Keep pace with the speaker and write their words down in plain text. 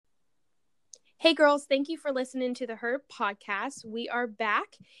Hey girls, thank you for listening to the Herb podcast. We are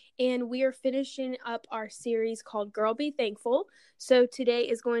back and we are finishing up our series called Girl Be Thankful. So today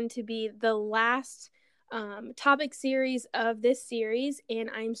is going to be the last topic series of this series,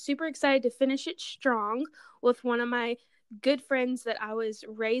 and I'm super excited to finish it strong with one of my good friends that I was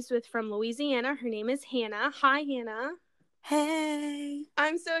raised with from Louisiana. Her name is Hannah. Hi, Hannah. Hey.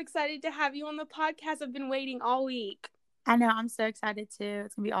 I'm so excited to have you on the podcast. I've been waiting all week. I know. I'm so excited too.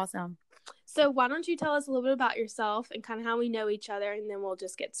 It's going to be awesome. So why don't you tell us a little bit about yourself and kind of how we know each other, and then we'll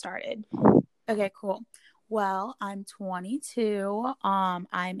just get started. Okay, cool. Well, I'm 22.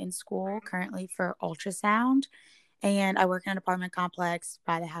 I'm in school currently for ultrasound, and I work in an apartment complex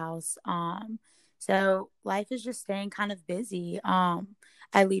by the house. So life is just staying kind of busy.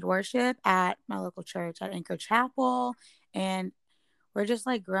 I lead worship at my local church at Anchor Chapel, and we're just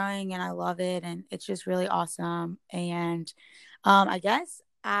like growing, and I love it, and it's just really awesome. And I guess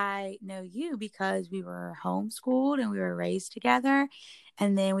I know you because we were homeschooled and we were raised together,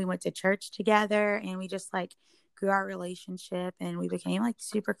 and then we went to church together, and we just like grew our relationship, and we became like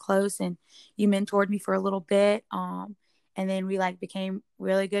super close. And you mentored me for a little bit, and then we like became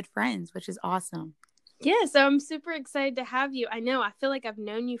really good friends, which is awesome. Yeah, so I'm super excited to have you. I know, I feel like I've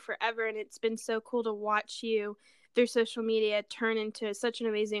known you forever, and it's been so cool to watch you through social media turn into such an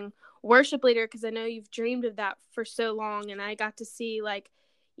amazing worship leader, because I know you've dreamed of that for so long, and I got to see, like,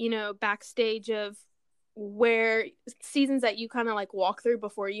 backstage of where seasons that you kind of like walk through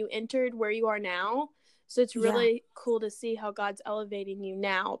before you entered where you are now. So it's Yeah. really cool to see how God's elevating you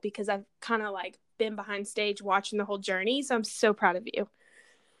now, because I've kind of like been behind stage watching the whole journey. So I'm so proud of you.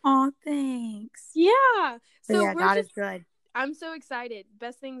 Oh, thanks. Yeah. But So yeah, God is good. I'm so excited.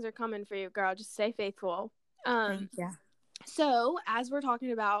 Best things are coming for you, girl. Just stay faithful. Um, Thank you. so as we're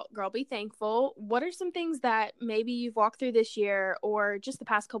talking about Girl Be Thankful, what are some things that maybe you've walked through this year or just the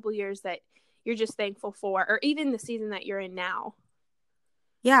past couple years that you're just thankful for, or even the season that you're in now?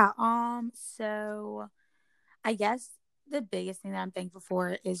 Yeah. So I guess the biggest thing that I'm thankful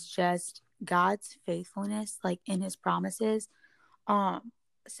for is just God's faithfulness, like in his promises. Um,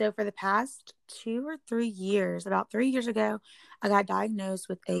 so for the past 2 or 3 years, about 3 years ago, I got diagnosed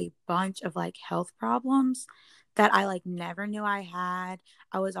with a bunch of like health problems that I like never knew I had.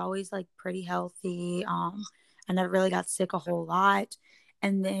 I was always like pretty healthy. I never really got sick a whole lot.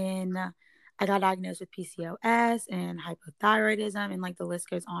 And then I got diagnosed with PCOS and hypothyroidism, and like the list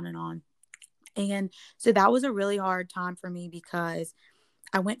goes on and on. And so that was a really hard time for me because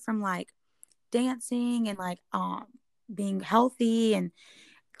I went from like dancing and like being healthy and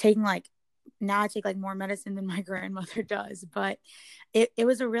taking like now I take like more medicine than my grandmother does. But it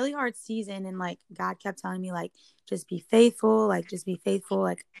was a really hard season, and like God kept telling me like just be faithful, like just be faithful.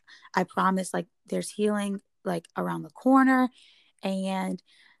 Like I promise like there's healing like around the corner. And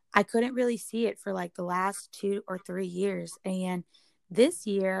I couldn't really see it for like the last 2 or 3 years. And this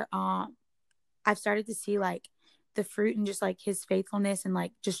year, I've started to see like the fruit and just like his faithfulness and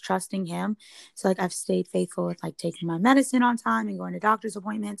like just trusting him. So like I've stayed faithful with like taking my medicine on time and going to doctor's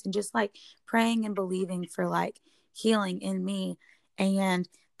appointments and just like praying and believing for like healing in me. And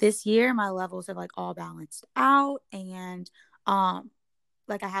this year my levels have like all balanced out, and um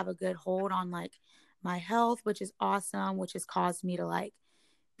like I have a good hold on like my health, which is awesome, which has caused me to like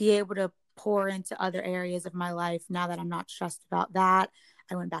be able to pour into other areas of my life now that I'm not stressed about that.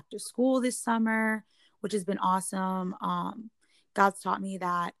 I went back to school this summer, which has been awesome. God's taught me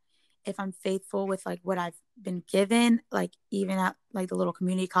that if I'm faithful with like what I've been given, like even at like the little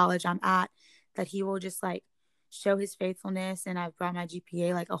community college I'm at, that he will just like show his faithfulness. And I've brought my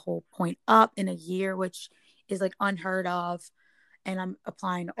GPA like a whole point up in a year, which is like unheard of. And I'm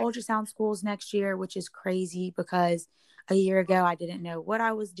applying to ultrasound schools next year, which is crazy because a year ago I didn't know what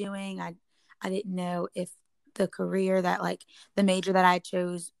I was doing. I didn't know if the career that like the major that I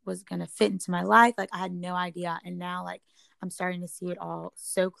chose was going to fit into my life. Like I had no idea. And now like I'm starting to see it all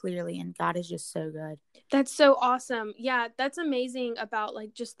so clearly, and God is just so good. That's so awesome. Yeah, that's amazing about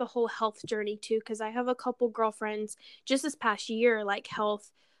like just the whole health journey too, because I have a couple girlfriends just this past year, like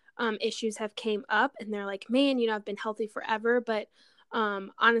health issues have came up, and they're like, man, I've been healthy forever, but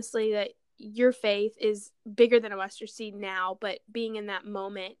honestly, that your faith is bigger than a mustard seed now. But being in that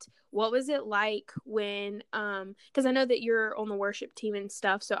moment, what was it like when because I know that you're on the worship team and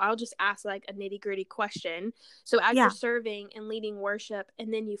stuff, so I'll just ask like a nitty-gritty question. So as you're Yeah. serving and leading worship,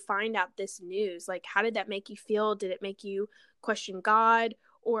 and then you find out this news, like how did that make you feel? Did it make you question God?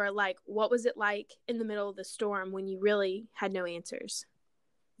 Or like what was it like in the middle of the storm when you really had no answers?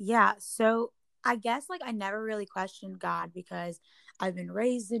 Yeah. So I guess like I never really questioned God because I've been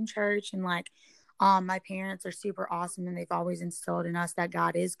raised in church, and like my parents are super awesome, and they've always instilled in us that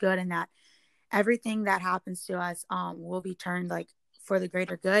God is good, and that everything that happens to us will be turned like for the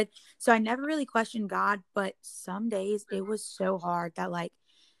greater good. So I never really questioned God, but some days it was so hard that like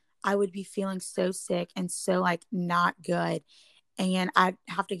I would be feeling so sick and so like not good, and I'd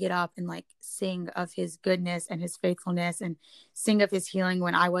have to get up and like sing of his goodness and his faithfulness and sing of his healing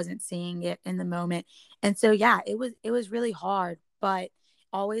when I wasn't seeing it in the moment. And so yeah, it was really hard, but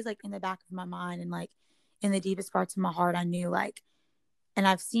always like in the back of my mind and like in the deepest parts of my heart, I knew like, and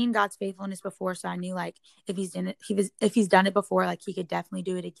I've seen God's faithfulness before, so I knew like if he's done it, if he's done it before, like he could definitely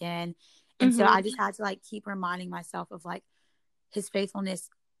do it again. And so Mm-hmm. I just had to like keep reminding myself of like his faithfulness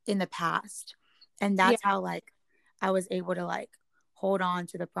in the past. And Yeah. that's how like I was able to like hold on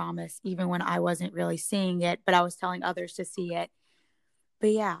to the promise even when I wasn't really seeing it, but I was telling others to see it.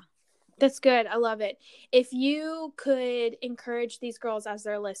 But yeah. That's good. I love it. If you could encourage these girls as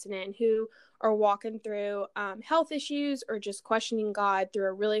they're listening who are walking through health issues or just questioning God through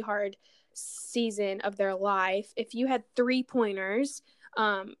a really hard season of their life, if you had 3 pointers,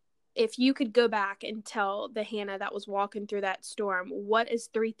 if you could go back and tell the Hannah that was walking through that storm, what is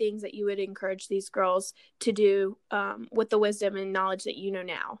 3 things that you would encourage these girls to do with the wisdom and knowledge that you know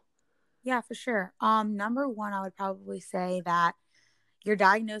now? Yeah, for sure. Number one, I would probably say that your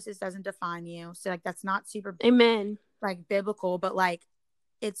diagnosis doesn't define you. So like that's not super Amen. like biblical, but like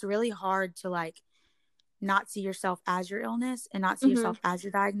it's really hard to like not see yourself as your illness and not see Mm-hmm. yourself as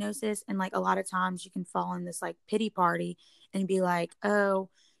your diagnosis. And like a lot of times you can fall in this like pity party and be like, oh,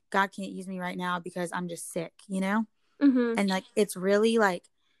 God can't use me right now because I'm just sick, you know? Mm-hmm. And like it's really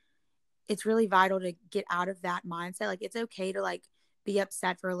vital to get out of that mindset. Like it's okay to like be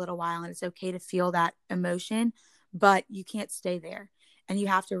upset for a little while and it's okay to feel that emotion, but you can't stay there. And you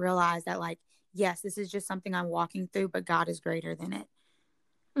have to realize that like, yes, this is just something I'm walking through, but God is greater than it.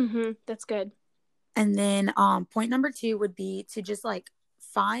 Mm-hmm. That's good. And then point number two would be to just like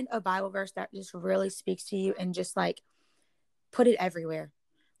find a Bible verse that just really speaks to you and just like put it everywhere.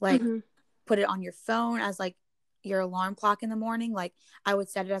 Like Mm-hmm. put it on your phone as like your alarm clock in the morning. Like I would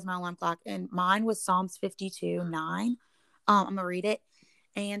set it as my alarm clock, and mine was Psalms 52:9. I'm gonna read it.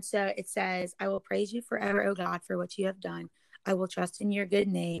 And so it says, I will praise you forever, O God, for what you have done. I will trust in your good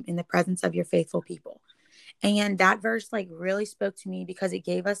name in the presence of your faithful people. And that verse like really spoke to me because it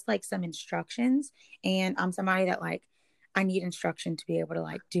gave us like some instructions. And I'm somebody that like I need instruction to be able to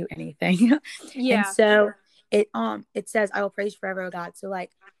like do anything. And Yeah. so it says, I will praise you forever, O God. So like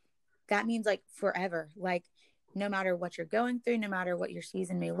that means like forever. Like no matter what you're going through, no matter what your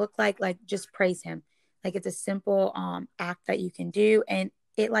season may look like just praise him. Like it's a simple act that you can do, and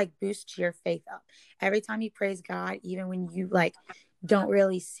it like boosts your faith up. Every time you praise God, even when you like don't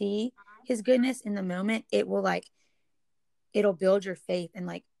really see his goodness in the moment, it will like it'll build your faith, and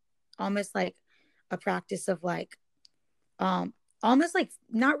like almost like a practice of like um almost like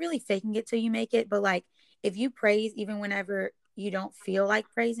not really faking it till you make it, but like if you praise even whenever you don't feel like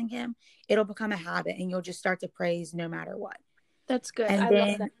praising him, it'll become a habit and you'll just start to praise no matter what. That's good. And I love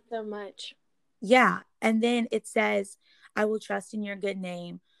then that so much. yeah, and then it says, I will trust in your good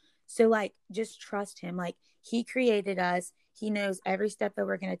name. So like just trust him. Like he created us. He knows every step that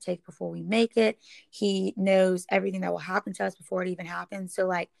we're going to take before we make it. He knows everything that will happen to us before it even happens. So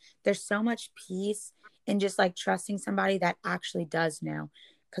like there's so much peace in just like trusting somebody that actually does know.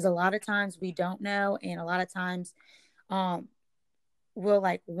 Because a lot of times we don't know, and a lot of times um we'll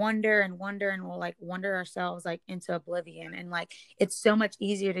like wonder and wonder, and we'll like wonder ourselves like into oblivion, and like it's so much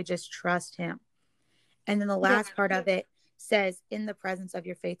easier to just trust him. And then the Yeah. last part of it says, in the presence of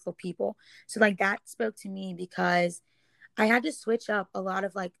your faithful people. So like that spoke to me because I had to switch up a lot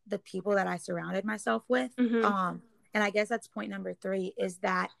of like the people that I surrounded myself with. Mm-hmm. And I guess that's point number three, is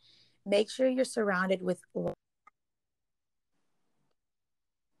that make sure you're surrounded with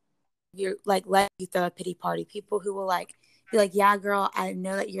you're like let you throw a pity party, people who will like be like, yeah girl, I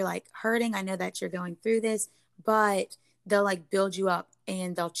know that you're like hurting, I know that you're going through this, but they'll like build you up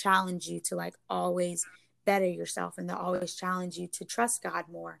and they'll challenge you to like always better yourself, and they'll always challenge you to trust God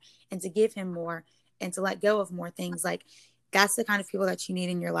more and to give him more and to let go of more things. Like that's the kind of people that you need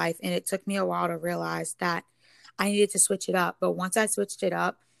in your life. And it took me a while to realize that I needed to switch it up, but once I switched it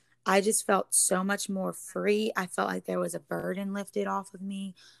up, I just felt so much more free. I felt like there was a burden lifted off of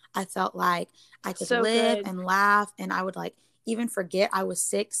me. I felt like I could So live good. and laugh, and I would like even forget I was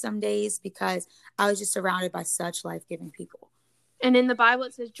sick some days because I was just surrounded by such life-giving people. And in the Bible,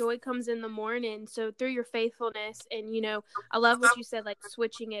 it says joy comes in the morning. So through your faithfulness, and I love what you said, like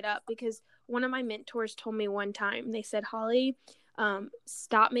switching it up, because one of my mentors told me one time, they said, Holly,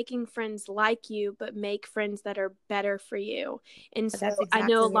 stop making friends like you, but make friends that are better for you. And But so that's I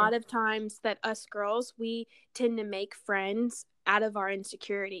know a exactly lot it. of times that us girls, we tend to make friends out of our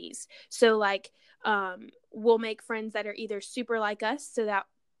insecurities. So like we'll make friends that are either super like us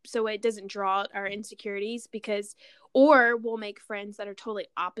so it doesn't draw out our insecurities, because or we'll make friends that are totally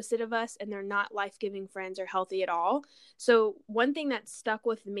opposite of us and they're not life-giving friends or healthy at all. So one thing that stuck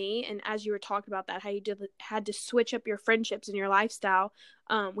with me, and as you were talking about that, how you had to switch up your friendships and your lifestyle,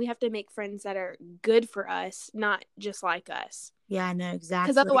 we have to make friends that are good for us, not just like us. Yeah, I know exactly.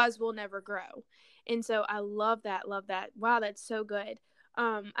 Because otherwise we'll never grow. And so I love that. Wow, that's so good.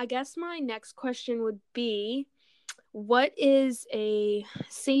 I guess my next question would be, what is a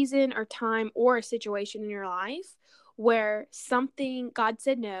season or time or a situation in your life where something God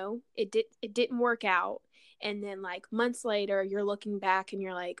said no, it didn't work out, and then like months later you're looking back and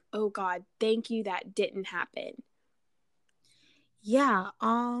you're like, oh God, thank you that didn't happen? Yeah,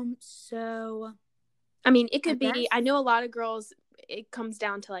 so I mean, it could I be, guess, I know a lot of girls, it comes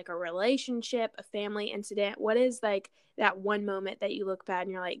down to like a relationship, a family incident. What is like that one moment that you look back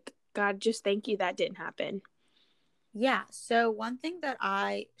and you're like, God, just thank you that didn't happen? yeah. So one thing that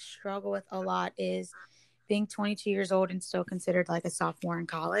I struggle with a lot is being 22 years old and still considered like a sophomore in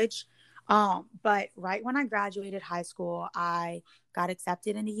college. But right when I graduated high school, I got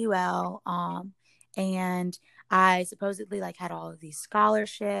accepted into UL. And I supposedly like had all of these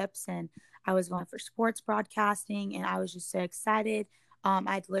scholarships, and I was going for sports broadcasting, and I was just so excited.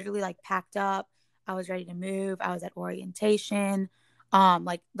 I'd literally like packed up. I was ready to move. I was at orientation.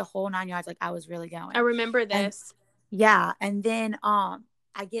 Like the whole 9 yards, like I was really I going. remember And this. yeah, and then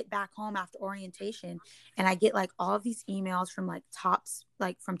I get back home after orientation, and I get like all of these emails from like tops,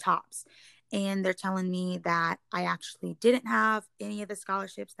 like from tops, and they're telling me that I actually didn't have any of the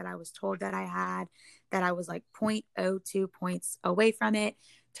scholarships that I was told that I had, that I was like 0.02 points away from it.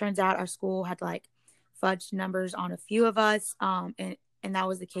 Turns out our school had like fudged numbers on a few of us, and that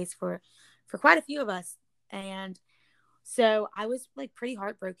was the case for quite a few of us. And so I was like pretty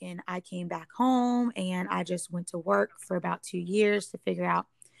heartbroken. I came back home and I just went to work for about 2 years to figure out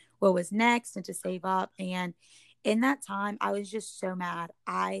what was next and to save up. And in that time, I was just so mad.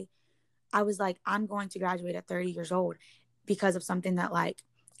 I was like, I'm going to graduate at 30 years old because of something that like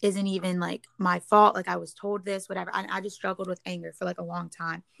isn't even like my fault. Like I was told this, whatever. And I just struggled with anger for like a long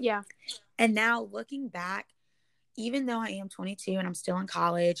time. Yeah. And now looking back, even though I am 22 and I'm still in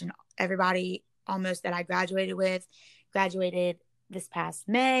college, and everybody almost that I graduated with graduated this past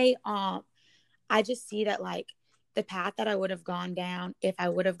May, I just see that like the path that I would have gone down if I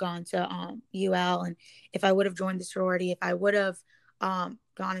would have gone to UL, and if I would have joined the sorority, if I would have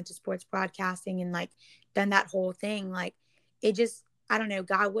gone into sports broadcasting and like done that whole thing, like it just, I don't know,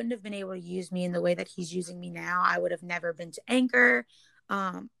 God wouldn't have been able to use me in the way that he's using me now. I would have never been to Anchor.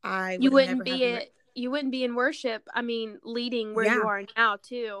 I You would have wouldn't never had be the it. You wouldn't be in worship. I mean, leading where you yeah. are now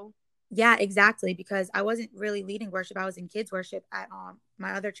too. Yeah, exactly. Because I wasn't really leading worship. I was in kids worship at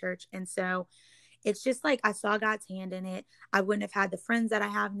my other church. And so it's just like I saw God's hand in it. I wouldn't have had the friends that I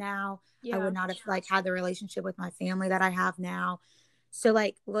have now. I Yeah. would not have like had the relationship with my family that I have now. So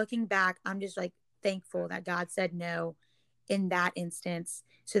like looking back, I'm just like thankful that God said no in that instance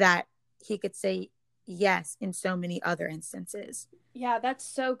so that he could say yes in so many other instances. Yeah, that's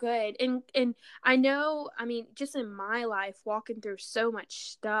so good. And I know, I mean, just in my life walking through so much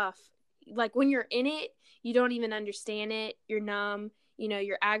stuff, like when you're in it, you don't even understand it. You're numb,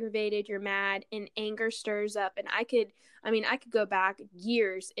 you're aggravated, you're mad, and anger stirs up. And I could go back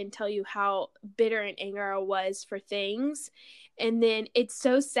years and tell you how bitter and angry I was for things. And then it's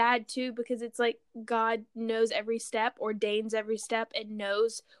so sad too, because it's like God knows every step, ordains every step, and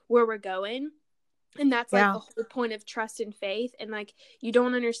knows where we're going. And that's like Yeah. the whole point of trust and faith. And like you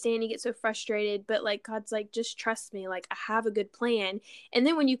don't understand, you get so frustrated, but like God's like, just trust me, like I have a good plan. And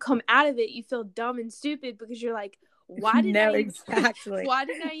then when you come out of it, you feel dumb and stupid because you're like, why did No, I even exactly. why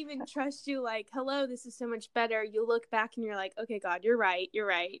did I even trust you? Like, hello, this is so much better. You look back and you're like, okay, God, you're right, you're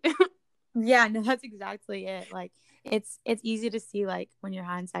right. Yeah, no, that's exactly it. Like it's easy to see like when your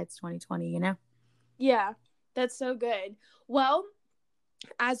hindsight's 2020, you know? Yeah, that's so good. Well,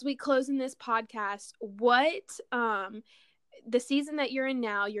 as we close in this podcast, what the season that you're in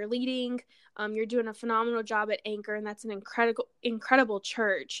now, you're leading, you're doing a phenomenal job at Anchor, and that's an incredible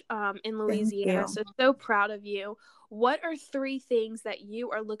church in Thank Louisiana. you. So proud of you. What are 3 things that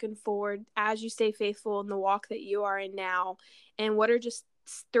you are looking forward as you stay faithful in the walk that you are in now? And what are just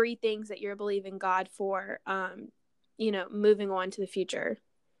 3 things that you're believing God for, moving on to the future?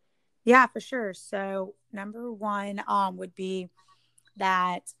 Yeah, for sure. So number one would be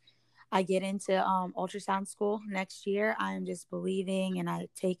that I get into ultrasound school next year. I am just believing, and I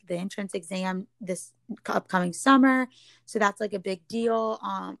take the entrance exam this upcoming summer. So that's like a big deal.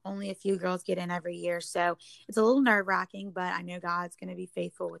 Only a few girls get in every year. So it's a little nerve wracking, but I know God's going to be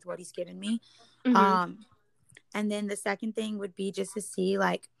faithful with what he's given me. Mm-hmm. Um, and then the second thing would be just to see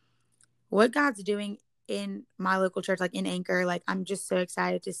like what God's doing in my local church, like in Anchor. Like I'm just so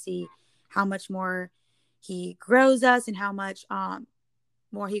excited to see how much more he grows us and how much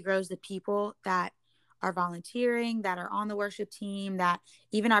more he grows the people that are volunteering, that are on the worship team, that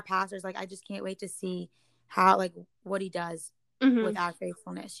even our pastors, like I just can't wait to see how like what he does Mm-hmm. with our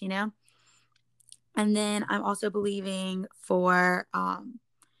faithfulness, you know? And then I'm also believing for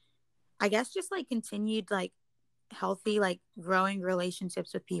I guess just like continued like healthy, like growing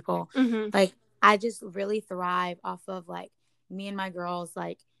relationships with people. Mm-hmm. Like I just really thrive off of like me and my girls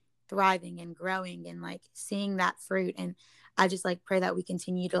like thriving and growing and like seeing that fruit. And I just like pray that we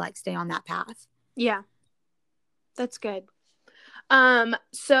continue to like stay on that path. Yeah, that's good.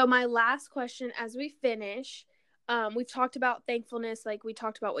 So my last question as we finish, we've talked about thankfulness, like we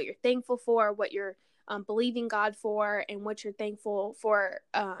talked about what you're thankful for, what you're believing God for, and what you're thankful for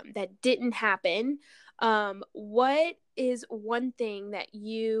that didn't happen. What is one thing that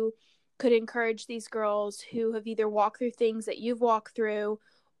you could encourage these girls who have either walked through things that you've walked through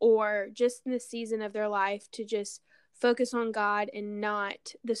or just in the season of their life to just focus on God and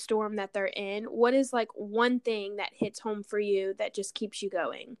not the storm that they're in? What is like one thing that hits home for you that just keeps you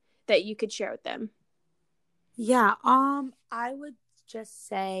going that you could share with them? Yeah, I would just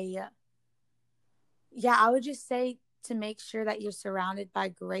say I would just say to make sure that you're surrounded by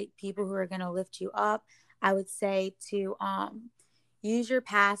great people who are going to lift you up. I would say to use your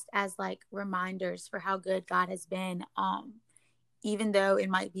past as like reminders for how good God has been. Even though it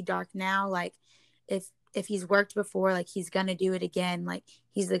might be dark now, like if he's worked before, like he's going to do it again. Like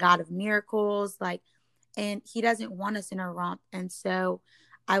he's the God of miracles, like, and he doesn't want us in a rump. And so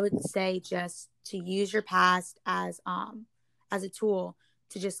I would say just to use your past as a tool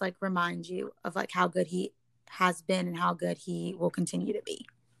to just like remind you of like how good he has been and how good he will continue to be.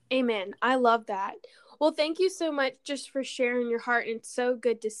 Amen. I love that. Well, thank you so much just for sharing your heart. And it's so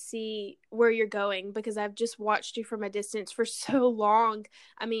good to see where you're going because I've just watched you from a distance for so long.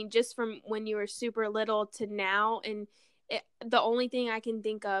 I mean, just from when you were super little to now. And the only thing I can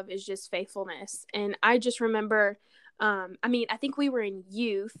think of is just faithfulness. And I just remember, I mean, I think we were in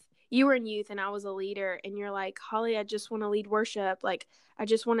youth. You were in youth and I was a leader. And you're like, Holly, I just want to lead worship. Like, I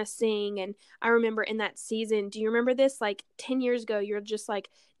just want to sing. And I remember in that season, do you remember this? Like 10 years ago, you're just like,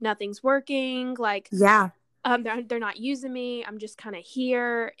 nothing's working. Like, Yeah. they're not using me. I'm just kind of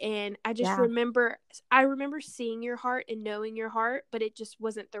here. And I just Yeah. remember, seeing your heart and knowing your heart, but it just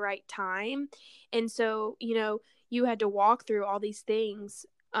wasn't the right time. And so, you had to walk through all these things.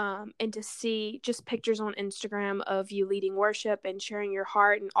 And to see just pictures on Instagram of you leading worship and sharing your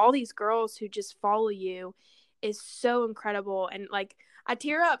heart and all these girls who just follow you is so incredible. And like, I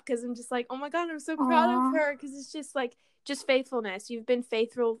tear up because I'm just like, oh my God, I'm so proud of Aww. her. Because it's just like, just faithfulness. You've been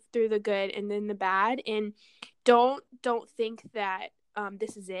faithful through the good and then the bad. And don't think that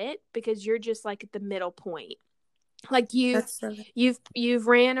this is it because you're just like at the middle point. Like That's so you've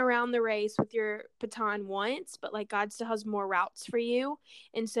ran around the race with your baton once, but like God still has more routes for you.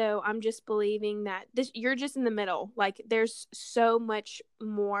 And so I'm just believing that you're just in the middle. Like there's so much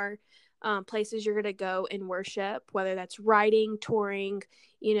more places you're going to go in worship, whether that's writing, touring,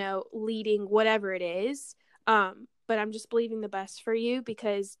 leading, whatever it is. But I'm just believing the best for you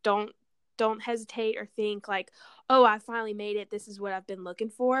because don't hesitate or think like, oh, I finally made it. This is what I've been looking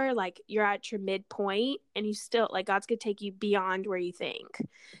for. Like you're at your midpoint and you still like God's going to take you beyond where you think.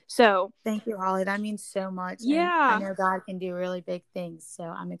 So, Thank you, Holly. That means so much. And I yeah. know God can do really big things. So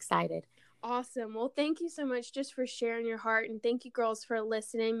I'm excited. Awesome. Well, thank you so much just for sharing your heart. And thank you, girls, for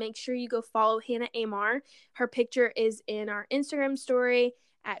listening. Make sure you go follow Hannah Amar. Her picture is in our Instagram story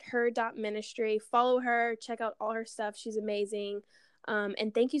at her.ministry. Follow her. Check out all her stuff. She's amazing.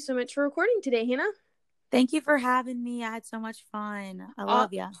 And thank you so much for recording today, Hannah. Thank you for having me. I had so much fun. I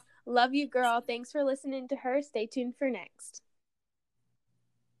love you. Love you, girl. Thanks for listening to her. Stay tuned for next.